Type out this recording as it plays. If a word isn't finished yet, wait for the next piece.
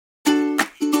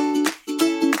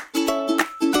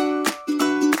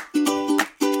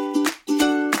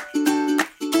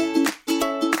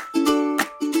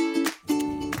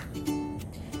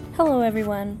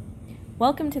everyone.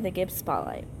 Welcome to the Gibbs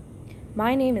Spotlight.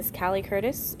 My name is Callie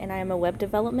Curtis, and I am a web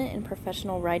development and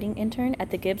professional writing intern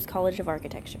at the Gibbs College of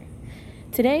Architecture.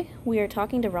 Today, we are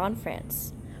talking to Ron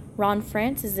Frantz. Ron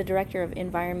Frantz is the Director of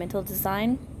Environmental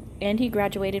Design, and he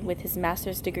graduated with his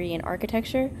master's degree in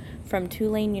architecture from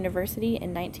Tulane University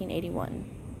in 1981.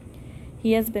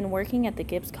 He has been working at the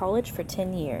Gibbs College for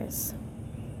 10 years.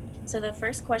 So the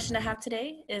first question I have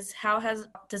today is, how has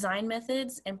design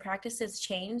methods and practices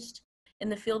changed in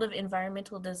the field of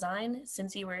environmental design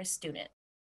since you were a student?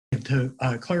 To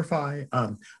clarify,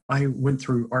 I went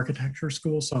through architecture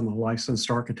school, so I'm a licensed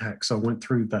architect. So I went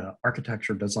through the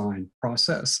architecture design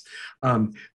process.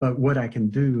 But what I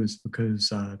can do is,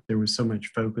 because there was so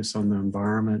much focus on the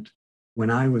environment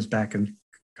when I was back in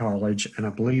college, and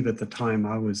I believe at the time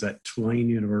I was at Tulane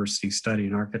University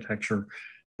studying architecture,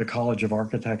 the College of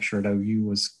Architecture at OU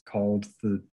was called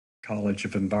the College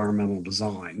of Environmental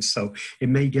Design. So it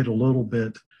may get a little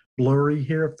bit blurry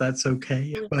here, if that's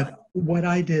okay. But what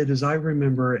I did is, I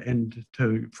remember, and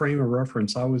to frame a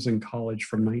reference, I was in college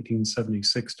from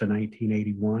 1976 to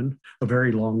 1981, a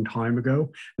very long time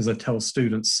ago. As I tell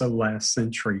students, so last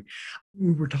century.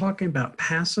 We were talking about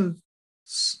passive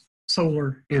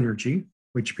solar energy,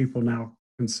 which people now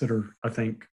consider, I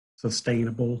think,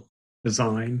 sustainable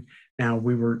design. Now,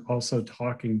 we were also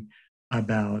talking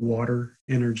about water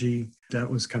energy. That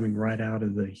was coming right out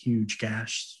of the huge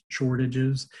gas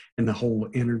shortages and the whole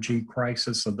energy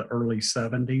crisis of the early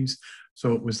 70s.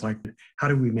 So it was like, how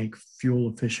do we make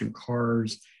fuel efficient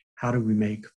cars? How do we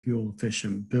make fuel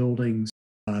efficient buildings?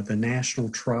 The National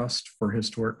Trust for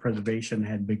Historic Preservation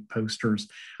had big posters.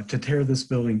 To tear this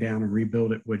building down and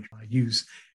rebuild it would use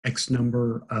X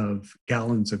number of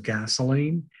gallons of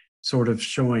gasoline, sort of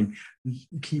showing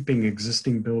keeping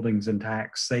existing buildings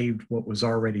intact saved what was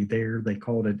already there. They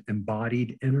called it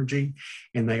embodied energy.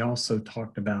 And they also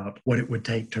talked about what it would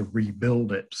take to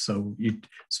rebuild it. So you'd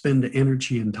spend the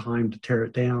energy and time to tear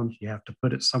it down. You have to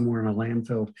put it somewhere in a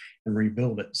landfill and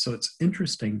rebuild it. So it's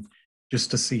interesting just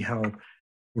to see how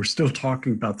we're still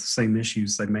talking about the same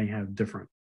issues. They may have different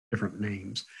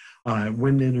names.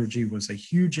 Wind energy was a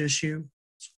huge issue.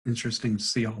 Interesting to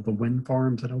see all the wind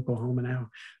farms in Oklahoma now.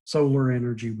 Solar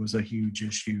energy was a huge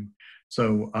issue.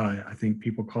 So I think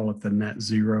people call it the net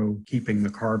zero, keeping the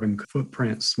carbon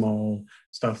footprint small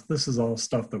stuff. This is all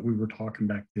stuff that we were talking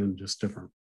back then, just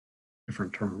different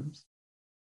terms.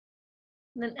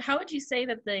 And then how would you say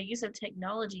that the use of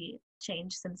technology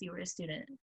changed since you were a student?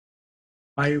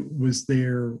 I was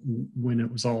there when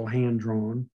it was all hand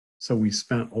drawn. So we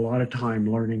spent a lot of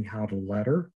time learning how to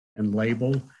letter and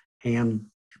label, hand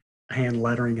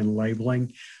lettering and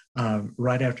labeling.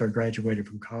 Right after I graduated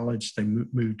from college, they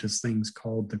moved to things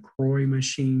called the Croy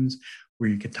machines, where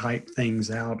you could type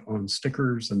things out on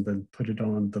stickers and then put it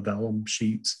on the vellum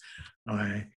sheets.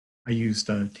 I used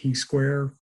a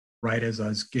T-square right as I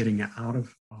was getting out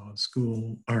of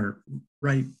school, or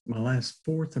right my last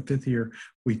fourth or fifth year.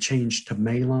 We changed to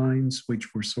May lines,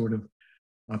 which were sort of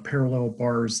parallel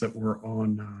bars that were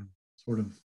on sort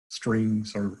of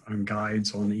strings or on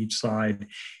guides on each side.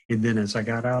 And then as I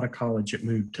got out of college, it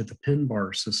moved to the pin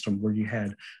bar system, where you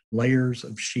had layers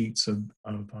of sheets of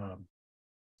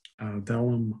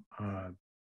vellum,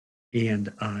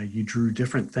 and you drew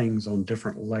different things on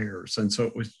different layers. And so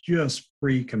it was just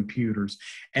pre-computers.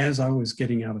 As I was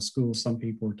getting out of school, some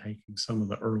people were taking some of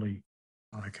the early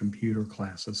computer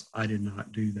classes. I did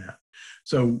not do that.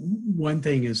 So one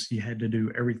thing is, you had to do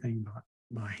everything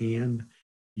by hand.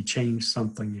 You changed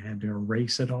something, you had to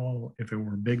erase it all. If it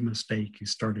were a big mistake, you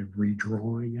started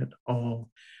redrawing it all.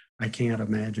 I can't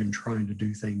imagine trying to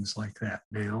do things like that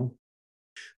now.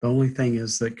 The only thing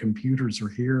is that computers are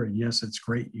here, and yes, it's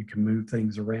great. You can move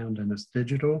things around and it's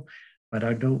digital, but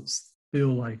I don't feel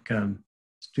like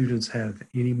students have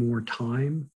any more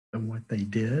time than what they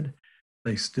did.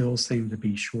 They still seem to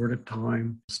be short of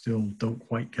time, still don't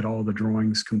quite get all the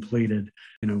drawings completed.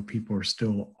 People are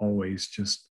still always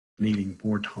just needing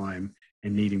more time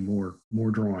and needing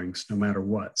more drawings no matter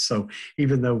what. So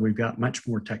even though we've got much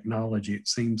more technology, it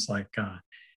seems like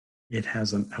it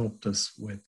hasn't helped us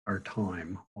with our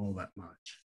time all that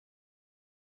much.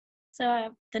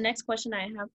 So the next question I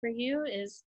have for you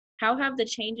is, how have the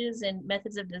changes in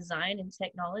methods of design and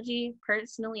technology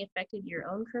personally affected your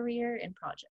own career and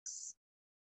projects?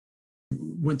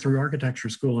 Went through architecture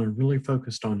school and really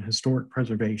focused on historic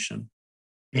preservation.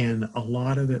 And a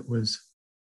lot of it was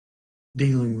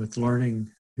dealing with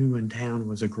learning who in town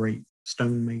was a great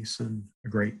stonemason, a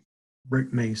great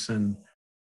brick mason,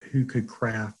 who could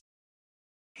craft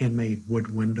handmade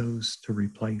wood windows to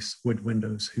replace wood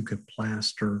windows, who could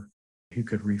plaster, who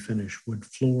could refinish wood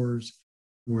floors,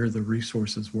 where the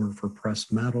resources were for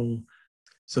pressed metal.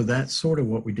 So that's sort of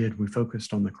what we did. We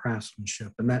focused on the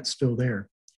craftsmanship, and that's still there.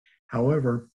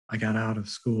 However, I got out of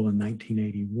school in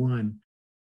 1981.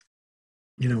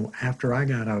 After I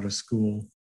got out of school,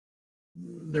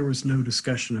 there was no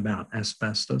discussion about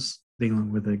asbestos,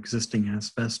 dealing with existing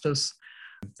asbestos.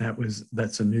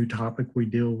 That's a new topic we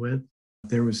deal with.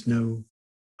 There was no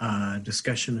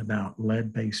discussion about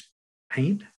lead-based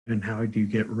paint and how do you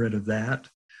get rid of that,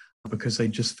 because they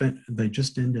just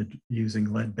ended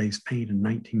using lead-based paint in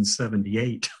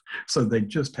 1978, so they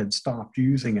just had stopped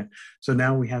using it. So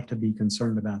now we have to be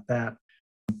concerned about that.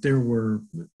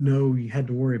 You had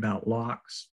to worry about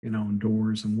locks, and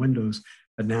doors and windows,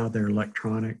 but now they're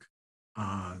electronic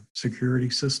security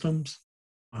systems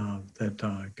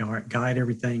that guide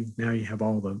everything. Now you have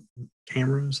all the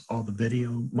cameras, all the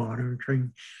video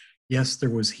monitoring. Yes, there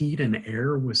was heat and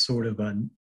air was sort of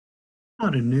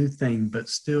not a new thing, but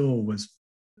still was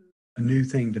a new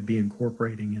thing to be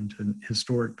incorporating into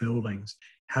historic buildings.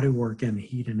 How to work in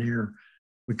heat and air.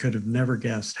 We could have never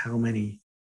guessed how many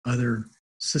other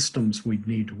systems we'd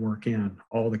need to work in.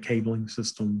 All the cabling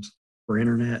systems for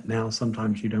internet. Now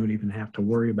sometimes you don't even have to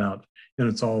worry about,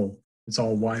 it's all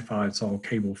Wi-Fi, it's all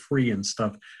cable free and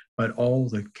stuff, but all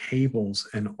the cables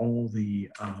and all the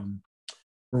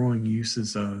growing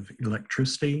uses of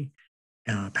electricity,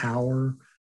 power,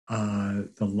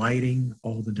 the lighting,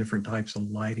 all the different types of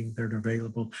lighting that are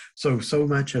available. So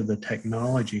much of the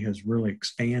technology has really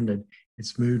expanded.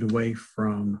 It's moved away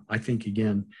from, I think,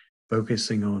 again,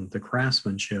 focusing on the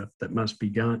craftsmanship that must be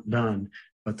done,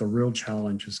 but the real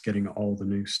challenge is getting all the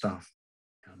new stuff.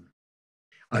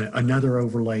 Another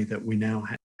overlay that we now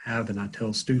have, and I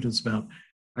tell students about,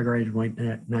 I graduated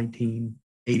in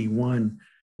 1981,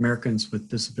 Americans with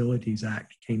Disabilities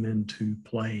Act came into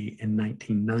play in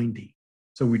 1990.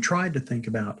 So we tried to think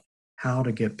about how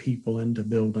to get people into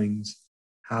buildings,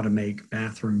 how to make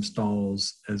bathroom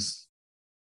stalls as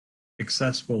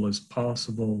accessible as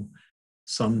possible,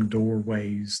 some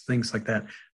doorways, things like that.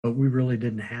 But we really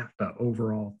didn't have to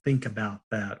overall think about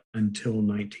that until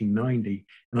 1990.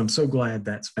 And I'm so glad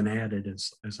that's been added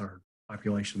as our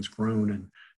population's grown and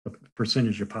the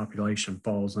percentage of population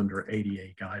falls under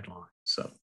ADA guidelines.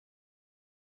 So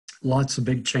lots of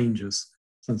big changes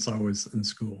since I was in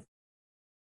school.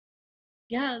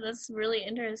 Yeah, that's really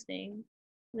interesting.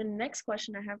 The next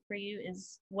question I have for you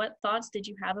is, what thoughts did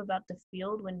you have about the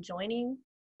field when joining,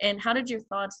 and how did your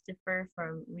thoughts differ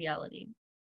from reality?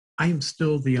 I am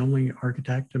still the only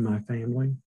architect in my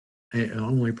family, the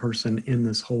only person in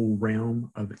this whole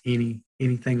realm of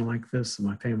anything like this.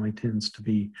 My family tends to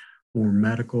be more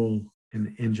medical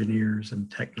and engineers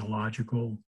and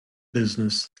technological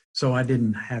business. So I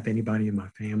didn't have anybody in my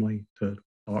family to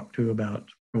talk to about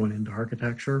going into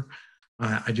architecture.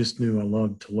 I just knew I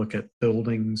loved to look at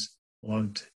buildings,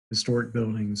 loved historic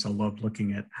buildings. I loved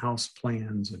looking at house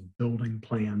plans and building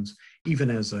plans. Even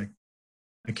as a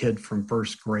kid from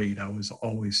first grade, I was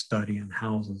always studying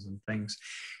houses and things.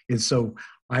 And so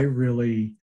I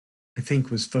think,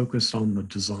 was focused on the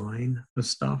design of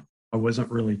stuff. I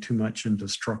wasn't really too much into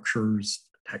structures,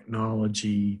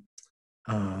 technology.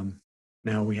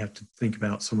 Now we have to think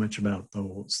about so much about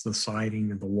the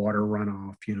siding and the water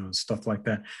runoff, stuff like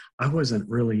that. I wasn't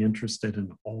really interested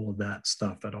in all of that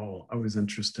stuff at all. I was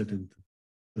interested in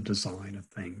the design of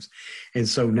things. And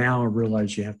so now I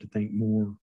realize you have to think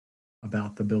more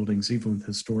about the buildings. Even with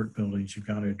historic buildings, you've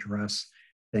got to address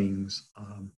things.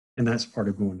 And that's part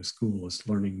of going to school, is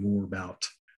learning more about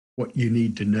what you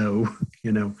need to know,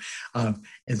 and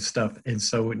stuff. And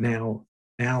so now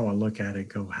I look at it and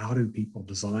go, how do people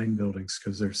design buildings?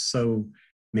 Because there's so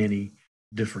many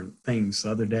different things.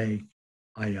 The other day,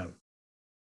 I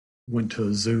went to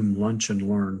a Zoom lunch and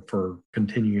learn for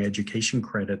continuing education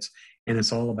credits, and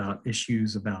it's all about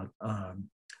issues about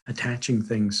attaching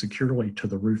things securely to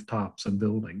the rooftops of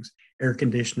buildings, air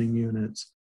conditioning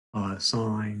units,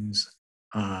 signs,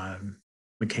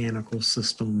 mechanical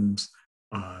systems,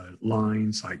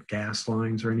 lines like gas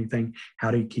lines or anything.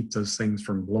 How do you keep those things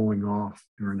from blowing off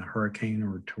during a hurricane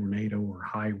or a tornado or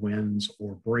high winds,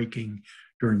 or breaking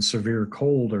during severe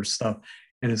cold or stuff?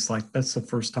 And it's like, that's the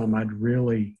first time I'd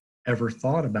really ever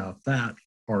thought about that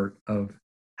part of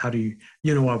how do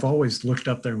you, I've always looked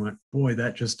up there and went, boy,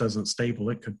 that just doesn't stable.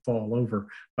 It could fall over.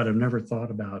 But I've never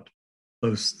thought about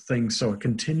those things. So I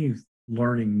continue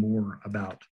learning more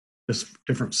about this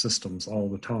different systems all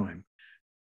the time.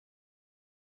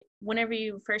 Whenever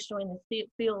you first joined the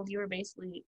field, you were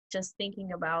basically just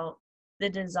thinking about the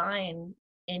design,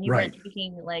 and you weren't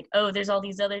thinking like, oh, there's all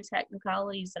these other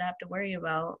technicalities that I have to worry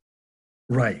about.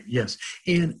 Right, yes.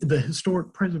 And the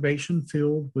historic preservation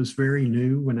field was very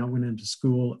new when I went into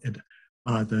school.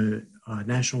 The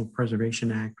National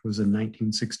Preservation Act was in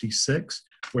 1966,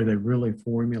 where they really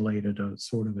formulated a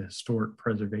sort of a historic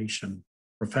preservation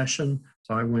profession.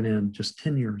 So I went in just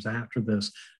 10 years after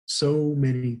this. So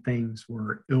many things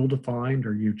were ill-defined,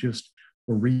 or you just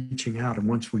were reaching out. And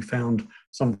once we found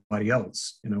somebody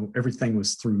else, everything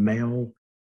was through mail,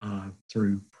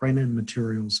 through printed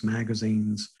materials,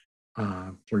 magazines,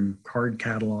 through card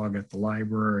catalog at the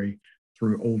library,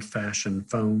 through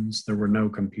old-fashioned phones. There were no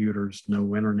computers,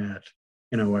 no internet.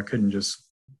 I couldn't just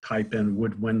type in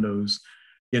wood windows,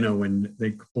 and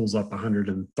they pulls up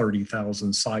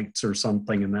 130,000 sites or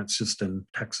something, and that's just in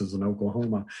Texas and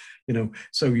Oklahoma,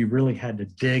 So you really had to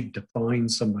dig to find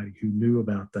somebody who knew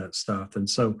about that stuff. And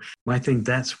so I think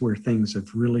that's where things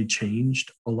have really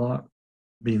changed a lot.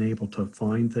 Being able to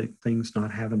find things,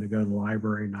 not having to go to the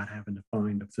library, not having to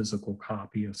find a physical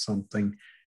copy of something.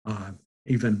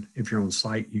 Even if you're on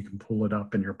site, you can pull it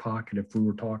up in your pocket. If we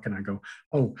were talking, I go,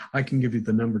 oh, I can give you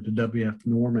the number to W.F.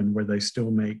 Norman, where they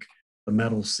still make the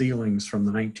metal ceilings from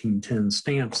the 1910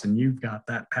 stamps, and you've got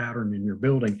that pattern in your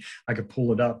building. I could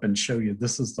pull it up and show you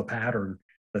this is the pattern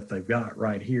that they've got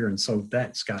right here. And so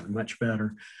that's gotten much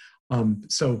better.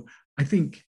 So I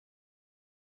think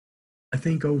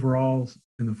overall,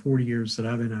 in the 40 years that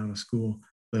I've been out of school,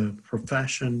 the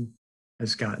profession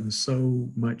has gotten so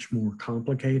much more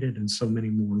complicated, and so many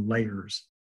more layers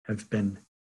have been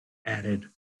added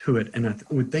to it. And I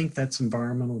would think that's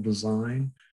environmental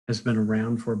design has been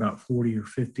around for about 40 or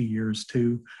 50 years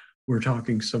too. We're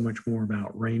talking so much more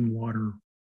about rainwater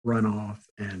runoff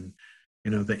and,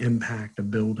 the impact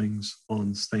of buildings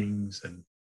on things, and,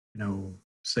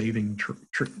 saving.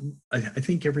 I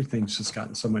think everything's just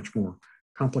gotten so much more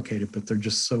complicated, but there are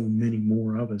just so many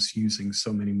more of us using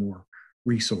so many more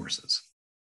resources.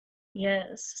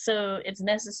 Yes. So it's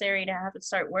necessary to have to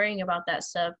start worrying about that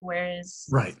stuff. Whereas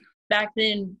right back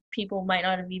then, people might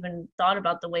not have even thought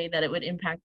about the way that it would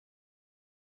impact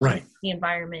right the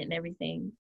environment and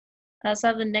everything. So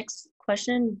I have the next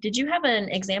question. Did you have an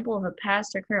example of a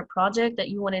past or current project that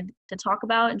you wanted to talk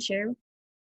about and share?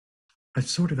 I've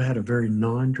sort of had a very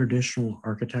non-traditional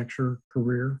architecture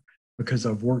career, because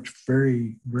I've worked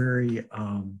very, very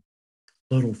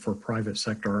little for private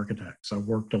sector architects. I've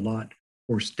worked a lot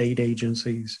for state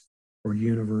agencies, for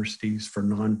universities, for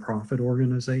nonprofit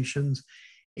organizations.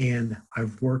 And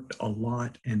I've worked a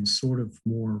lot in sort of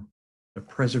more the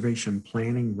preservation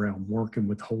planning realm, working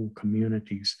with whole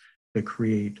communities to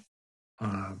create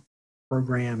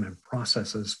program and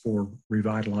processes for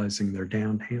revitalizing their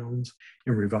downtowns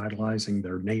and revitalizing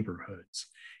their neighborhoods,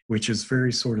 which is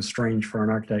very sort of strange for an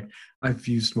architect. I've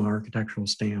used my architectural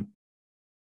stamp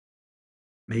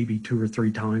maybe 2 or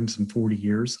 3 times in 40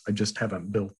 years. I just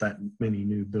haven't built that many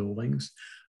new buildings.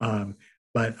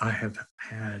 But I have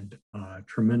had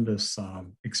tremendous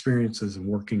experiences in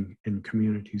working in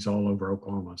communities all over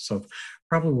Oklahoma. So I've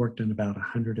probably worked in about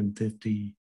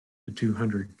 150 to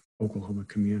 200 Oklahoma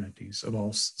communities of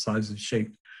all sizes,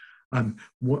 shapes.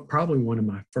 Probably one of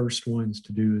my first ones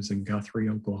to do is in Guthrie,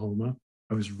 Oklahoma.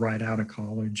 I was right out of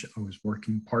college. I was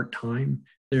working part-time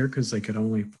there because they could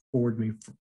only afford me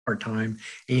part-time,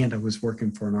 and I was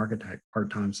working for an architect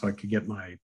part-time so I could get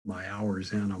my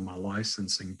hours in on my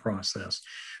licensing process.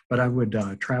 But I would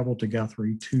travel to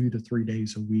Guthrie 2 to 3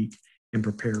 days a week and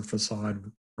prepare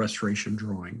facade restoration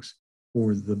drawings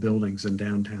for the buildings in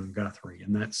downtown Guthrie.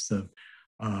 And that's the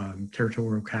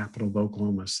territorial capital of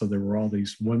Oklahoma. So there were all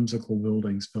these whimsical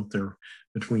buildings built there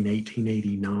between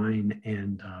 1889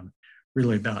 and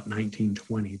really about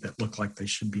 1920 that looked like they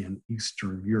should be in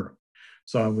Eastern Europe.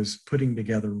 So I was putting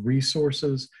together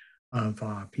resources of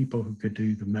people who could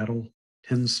do the metal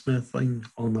tinsmithing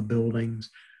on the buildings,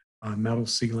 metal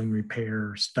ceiling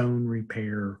repair, stone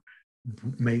repair,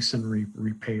 masonry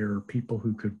repair, people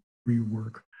who could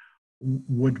rework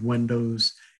wood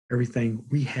windows, everything.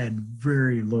 We had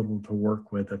very little to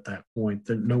work with at that point.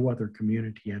 That no other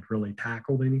community had really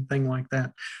tackled anything like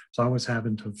that. So I was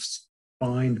having to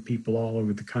find people all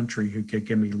over the country who could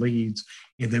give me leads,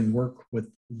 and then work with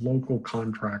local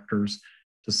contractors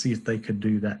to see if they could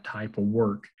do that type of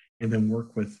work, and then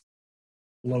work with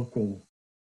local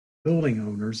building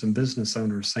owners and business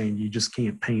owners saying you just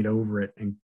can't paint over it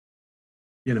and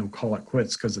call it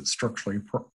quits because it's structurally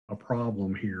a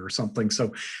problem here or something.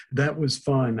 So that was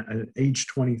fun. At age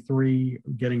 23,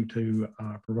 getting to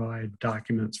provide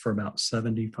documents for about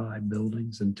 75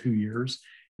 buildings in 2 years.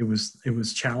 It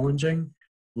was challenging.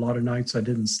 A lot of nights I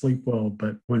didn't sleep well,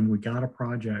 but when we got a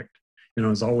project, I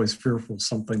was always fearful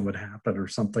something would happen or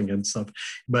something and stuff.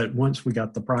 But once we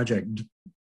got the project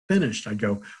finished, I'd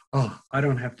go, oh, I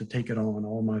don't have to take it on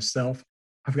all myself.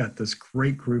 I've got this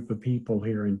great group of people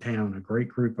here in town, a great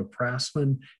group of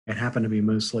pressmen. It happened to be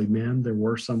mostly men. There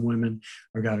were some women.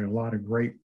 I've got a lot of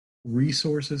great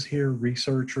resources here,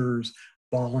 researchers,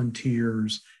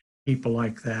 volunteers, people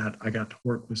like that. I got to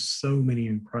work with so many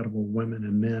incredible women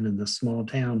and men in this small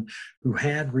town who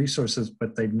had resources,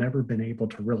 but they'd never been able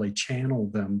to really channel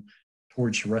them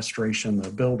towards the restoration of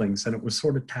the buildings. And it was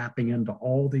sort of tapping into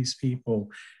all these people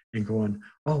and going,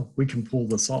 oh, we can pull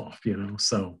this off, you know?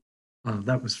 So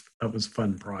that was a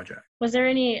fun project. Was there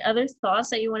any other thoughts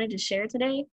that you wanted to share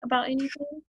today about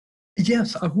anything?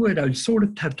 Yes, I would. I sort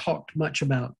of have talked much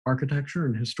about architecture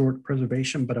and historic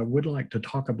preservation, but I would like to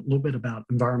talk a little bit about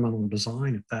environmental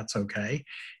design, if that's okay.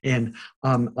 And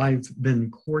I've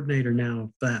been coordinator now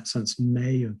of that since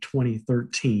May of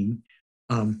 2013.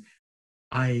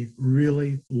 I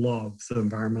really love the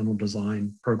environmental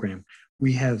design program.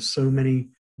 We have so many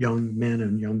young men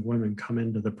and young women come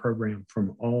into the program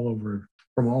from all over,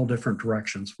 from all different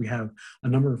directions. We have a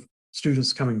number of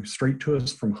students coming straight to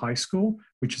us from high school,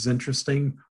 which is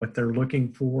interesting what they're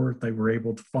looking for. They were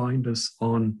able to find us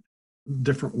on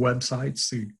different websites,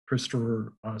 the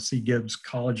Christopher C. Gibbs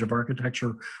College of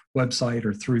Architecture website,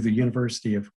 or through the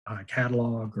University of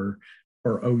catalog, or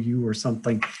OU or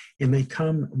something. And they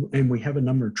come, and we have a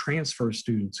number of transfer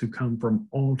students who come from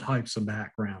all types of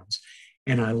backgrounds.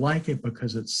 And I like it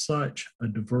because it's such a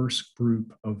diverse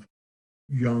group of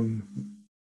young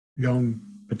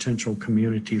potential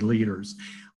community leaders.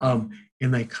 And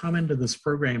they come into this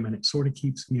program, and it sort of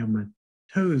keeps me on my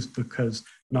toes because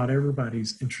not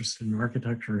everybody's interested in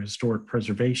architecture or historic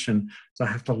preservation. So I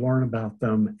have to learn about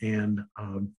them and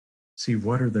see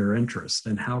what are their interests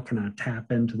and how can I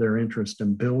tap into their interest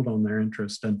and build on their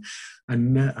interest. And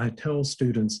I tell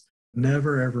students,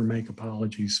 never ever make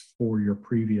apologies for your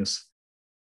previous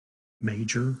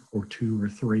major or 2 or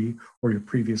 3 or your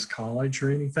previous college or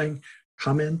anything.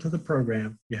 Come into the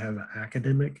program, you have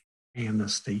academic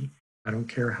amnesty. I don't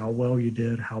care how well you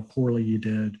did, how poorly you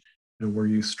did, you know, were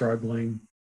you struggling,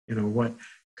 you know what,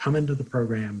 come into the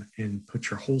program and put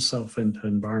your whole self into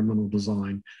environmental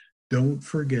design. Don't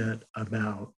forget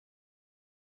about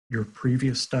your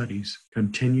previous studies.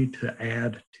 Continue to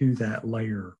add to that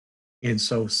layer. And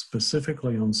so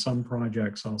specifically on some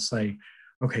projects, I'll say,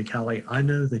 okay, Callie, I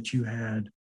know that you had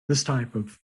this type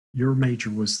of, your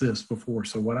major was this before.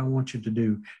 So what I want you to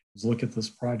do is look at this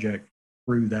project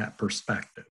through that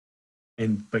perspective,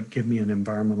 but give me an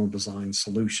environmental design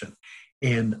solution.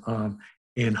 And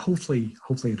hopefully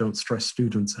I don't stress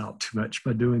students out too much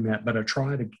by doing that, but I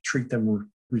try to treat them with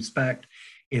respect.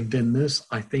 And then this,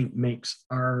 I think, makes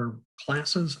our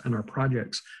classes and our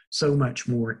projects so much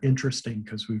more interesting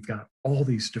because we've got all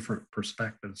these different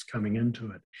perspectives coming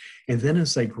into it. And then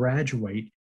as they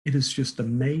graduate, it is just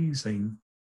amazing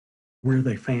where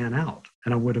they fan out.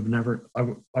 And I would have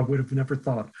never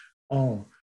thought, oh,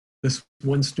 this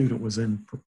one student was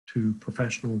into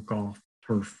professional golf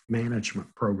turf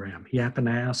management program. He happened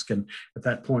to ask, and at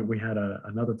that point we had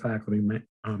another faculty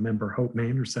member, Hope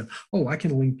Mander, said, oh, I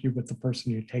can link you with the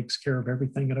person who takes care of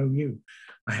everything at OU.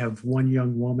 I have one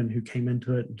young woman who came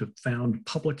into it and found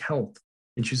public health,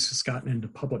 and she's just gotten into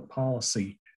public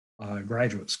policy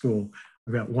graduate school.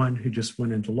 I've got one who just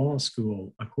went into law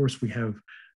school. Of course, we have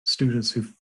students who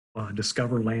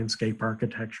discover landscape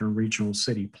architecture and regional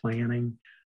city planning,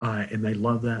 and they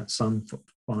love that. Some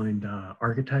find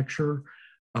architecture.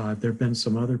 There have been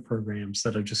some other programs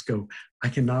that I just go, I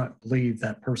cannot believe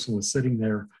that person was sitting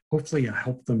there. Hopefully I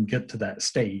helped them get to that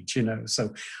stage, you know.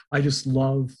 So I just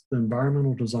love the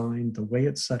environmental design, the way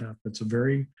it's set up. It's a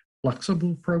very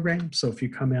flexible program. So if you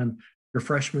come in your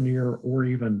freshman year or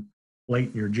even late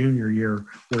in your junior year,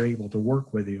 we're able to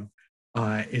work with you.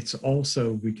 It's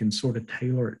also, we can sort of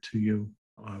tailor it to you.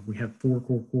 We have 4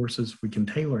 core courses, we can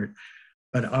tailor it,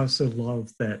 but I also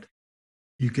love that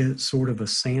you get sort of a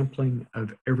sampling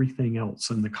of everything else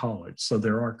in the college. So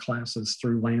there are classes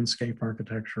through landscape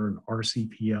architecture and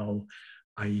RCPL.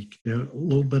 I do a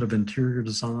little bit of interior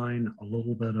design, a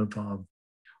little bit of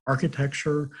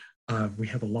architecture. We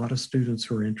have a lot of students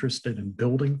who are interested in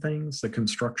building things, the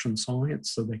construction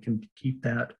science, so they can keep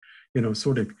that, you know,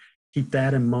 sort of keep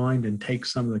that in mind and take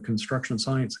some of the construction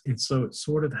science. And so it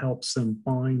sort of helps them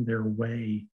find their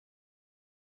way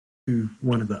to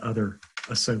one of the other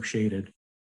associated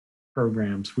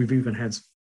programs. We've even had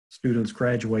students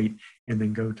graduate and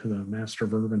then go to the Master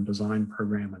of Urban Design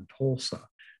program in Tulsa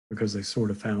because they sort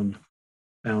of found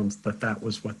that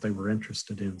was what they were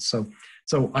interested in. So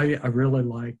I really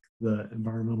like the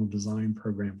environmental design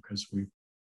program because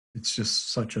it's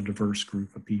just such a diverse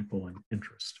group of people and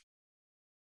interest.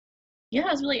 Yeah,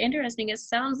 it's really interesting. It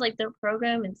sounds like their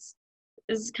program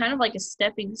is kind of like a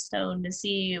stepping stone to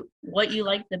see what you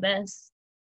like the best.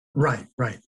 Right,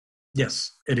 right.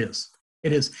 Yes, it is.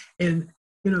 It is. And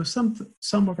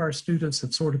some of our students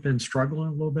have sort of been struggling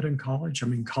a little bit in college. I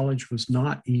mean, college was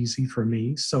not easy for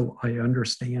me, so I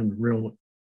understand real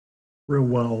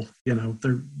well,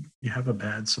 there you have a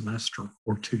bad semester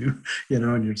or two,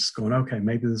 and you're just going, okay,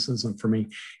 maybe this isn't for me.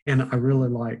 And I really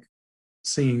like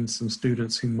seeing some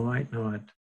students who might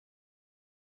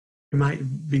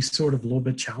be sort of a little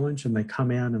bit challenged, and they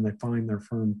come in and they find their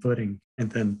firm footing, and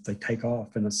then they take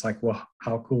off, and it's like, well,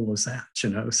 how cool is that?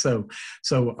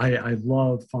 So I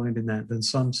love finding that. Then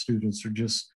some students are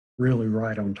just really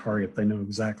right on target. They know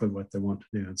exactly what they want to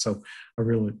do. And so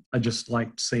I just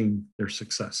like seeing their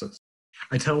successes.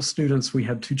 I tell students we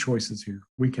have two choices here.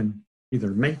 We can either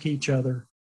make each other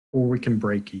or we can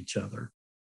break each other.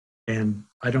 And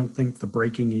I don't think the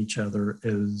breaking each other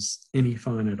is any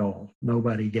fun at all.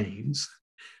 Nobody gains.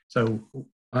 So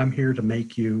I'm here to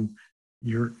make you.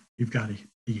 You've got to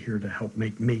be here to help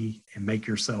make me and make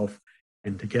yourself.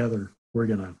 And together, we're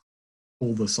going to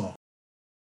pull this off.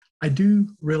 I do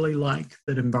really like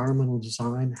that environmental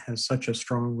design has such a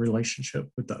strong relationship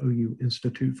with the OU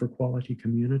Institute for Quality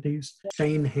Communities.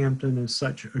 Shane Hampton is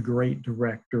such a great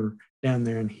director down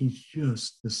there, and he's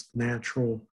just this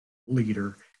natural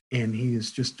leader. And he is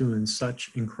just doing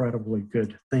such incredibly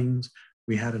good things.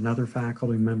 We had another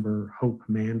faculty member, Hope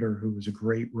Commander, who was a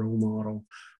great role model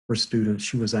for students.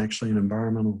 She was actually an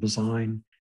environmental design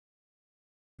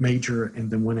major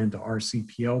and then went into our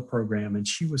CPL program, and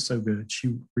she was so good.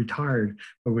 She retired,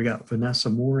 but we got Vanessa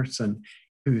Morrison,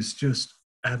 who's just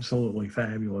absolutely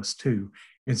fabulous too.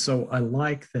 And so I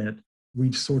like that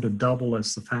we sort of double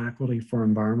as the faculty for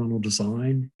environmental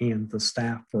design and the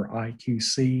staff for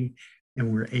IQC,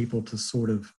 and we're able to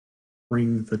sort of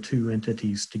bring the two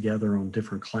entities together on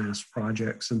different class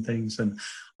projects and things. And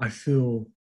I feel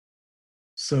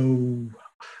so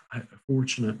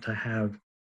fortunate to have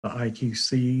the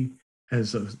IQC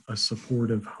as a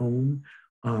supportive home.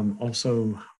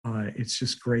 Also, it's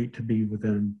just great to be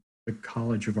within the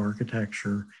College of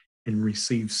Architecture and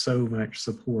receive so much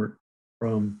support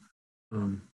from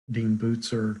Dean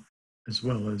Bootser, as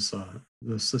well as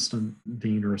the Assistant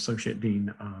Dean or Associate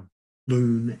Dean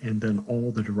Loon, and then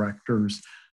all the directors.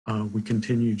 We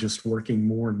continue just working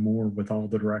more and more with all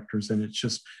the directors, and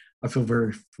I feel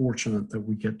very fortunate that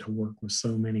we get to work with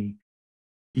so many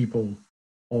people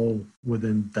all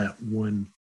within that one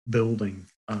building.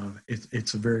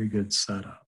 It's a very good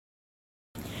setup.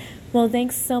 Well,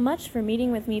 thanks so much for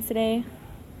meeting with me today.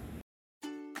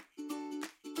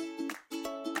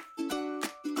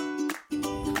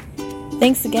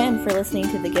 Thanks again for listening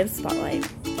to the Gibbs Spotlight.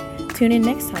 Tune in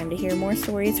next time to hear more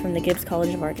stories from the Gibbs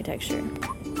College of Architecture.